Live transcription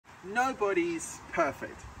Nobody's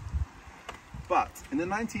perfect. But in the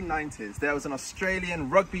 1990s, there was an Australian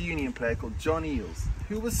rugby union player called John Eales,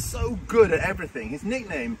 who was so good at everything. His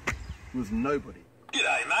nickname was Nobody.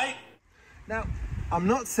 G'day, mate. Now, I'm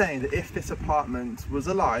not saying that if this apartment was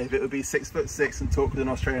alive, it would be 6'6" and talk with an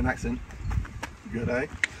Australian accent. Good, eh?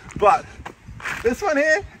 But this one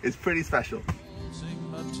here is pretty special.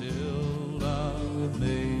 Waltzing Matilda with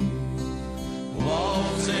me.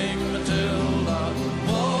 Waltzing Matilda,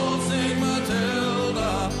 waltzing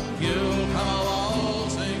Matilda, you'll come a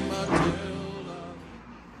waltzing Matilda.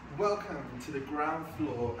 Welcome to the ground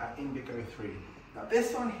floor at Indigo 3. Now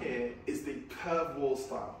this one here is the curved wall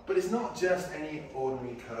style, but it's not just any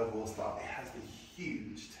ordinary curved wall style, it has the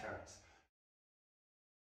huge terrace.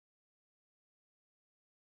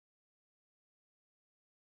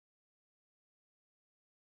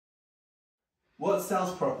 What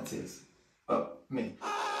sells properties? Oh, me.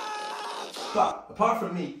 But apart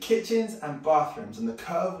from me, kitchens and bathrooms, and the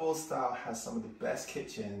curved wall style has some of the best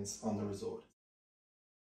kitchens on the resort.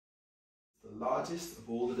 The largest of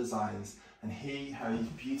all the designs, and here you have these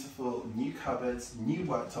beautiful new cupboards, new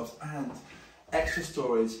worktops, and extra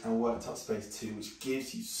storage and worktop space too, which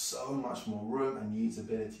gives you so much more room and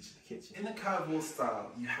usability to the kitchen. In the curved wall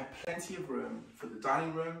style, you have plenty of room for the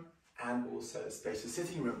dining room and also a spacious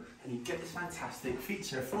sitting room, and you get this fantastic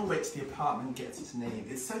feature from which the apartment gets its name.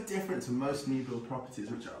 It's so different to most new build properties,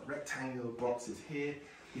 which are rectangular boxes. Here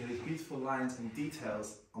you have these beautiful lines and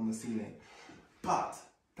details on the ceiling. But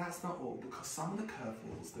that's not all, because some of the curved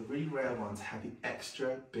walls, the really rare ones, have the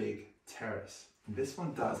extra big terrace. And this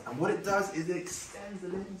one does, and what it does is it extends the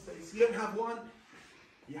living space. You don't have one,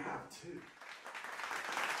 you have two.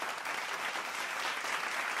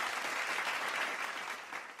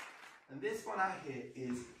 And this one out here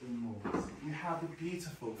is enormous. You have the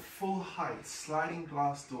beautiful full height sliding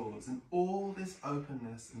glass doors and all this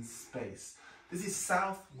openness and space. This is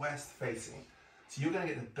southwest facing, so you're going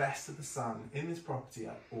to get the best of the sun in this property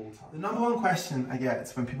at all times. The number one question I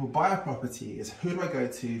get when people buy a property is, who do I go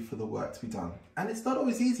to for the work to be done? And it's not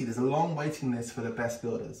always easy. There's a long waiting list for the best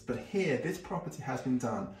builders. But here, this property has been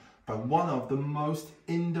done by one of the most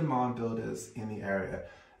in-demand builders in the area.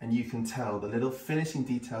 And you can tell the little finishing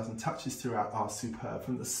details and touches throughout are superb,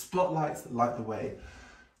 from the spotlights that light the way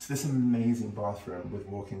to this amazing bathroom with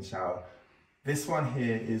walk-in shower. This one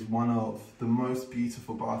here is one of the most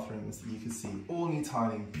beautiful bathrooms that you can see. All new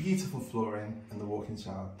tiling, beautiful flooring, and the walk-in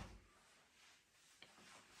shower.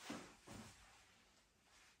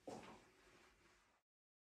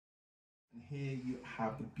 And here you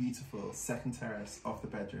have the beautiful second terrace of the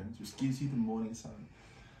bedrooms, which gives you the morning sun.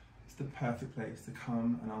 It's the perfect place to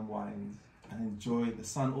come and unwind and enjoy the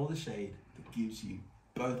sun or the shade that gives you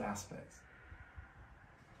both aspects.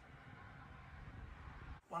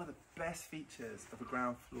 One of the best features of a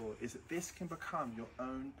ground floor is that this can become your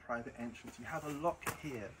own private entrance. You have a lock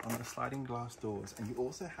here on the sliding glass doors, and you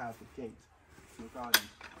also have the gate to your garden.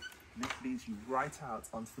 And this leads you right out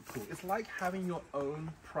onto the pool. It's like having your own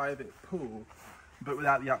private pool, but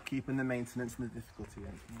without the upkeep and the maintenance and the difficulty.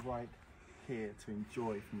 And it's right here to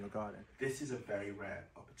enjoy from your garden. This is a very rare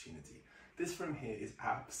opportunity. This room here is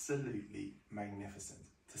absolutely magnificent.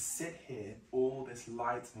 To sit here, all this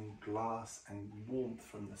light and glass and warmth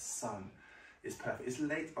from the sun is perfect. It's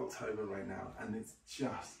late October right now, and it's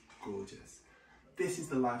just gorgeous. This is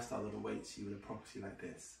the lifestyle that awaits you with a property like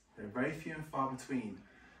this. There are very few and far between,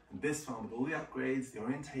 and this one, with all the upgrades, the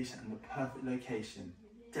orientation, and the perfect location,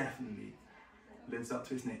 definitely lives up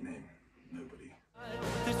to its nickname.